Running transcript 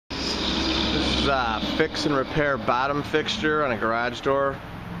is fix and repair bottom fixture on a garage door.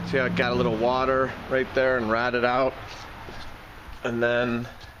 See how it got a little water right there and rotted out? And then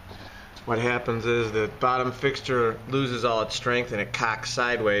what happens is the bottom fixture loses all its strength and it cocks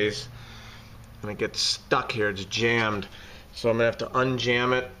sideways and it gets stuck here, it's jammed. So I'm going to have to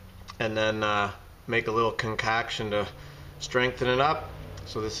unjam it and then make a little concoction to strengthen it up.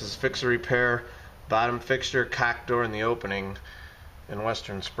 So this is fix and repair bottom fixture, cock door in the opening in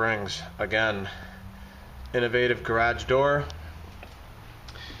Western Springs. Again, innovative garage door.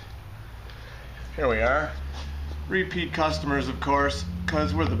 Here we are. Repeat customers, of course,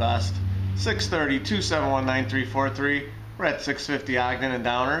 because we're the best. 630-271-9343. We're at 650 Ogden and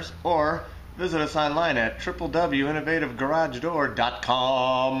Downers. Or visit us online at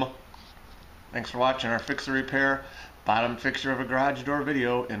www.innovativegaragedoor.com. Thanks for watching our fix and repair bottom fixture of a garage door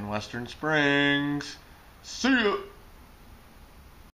video in Western Springs. See you!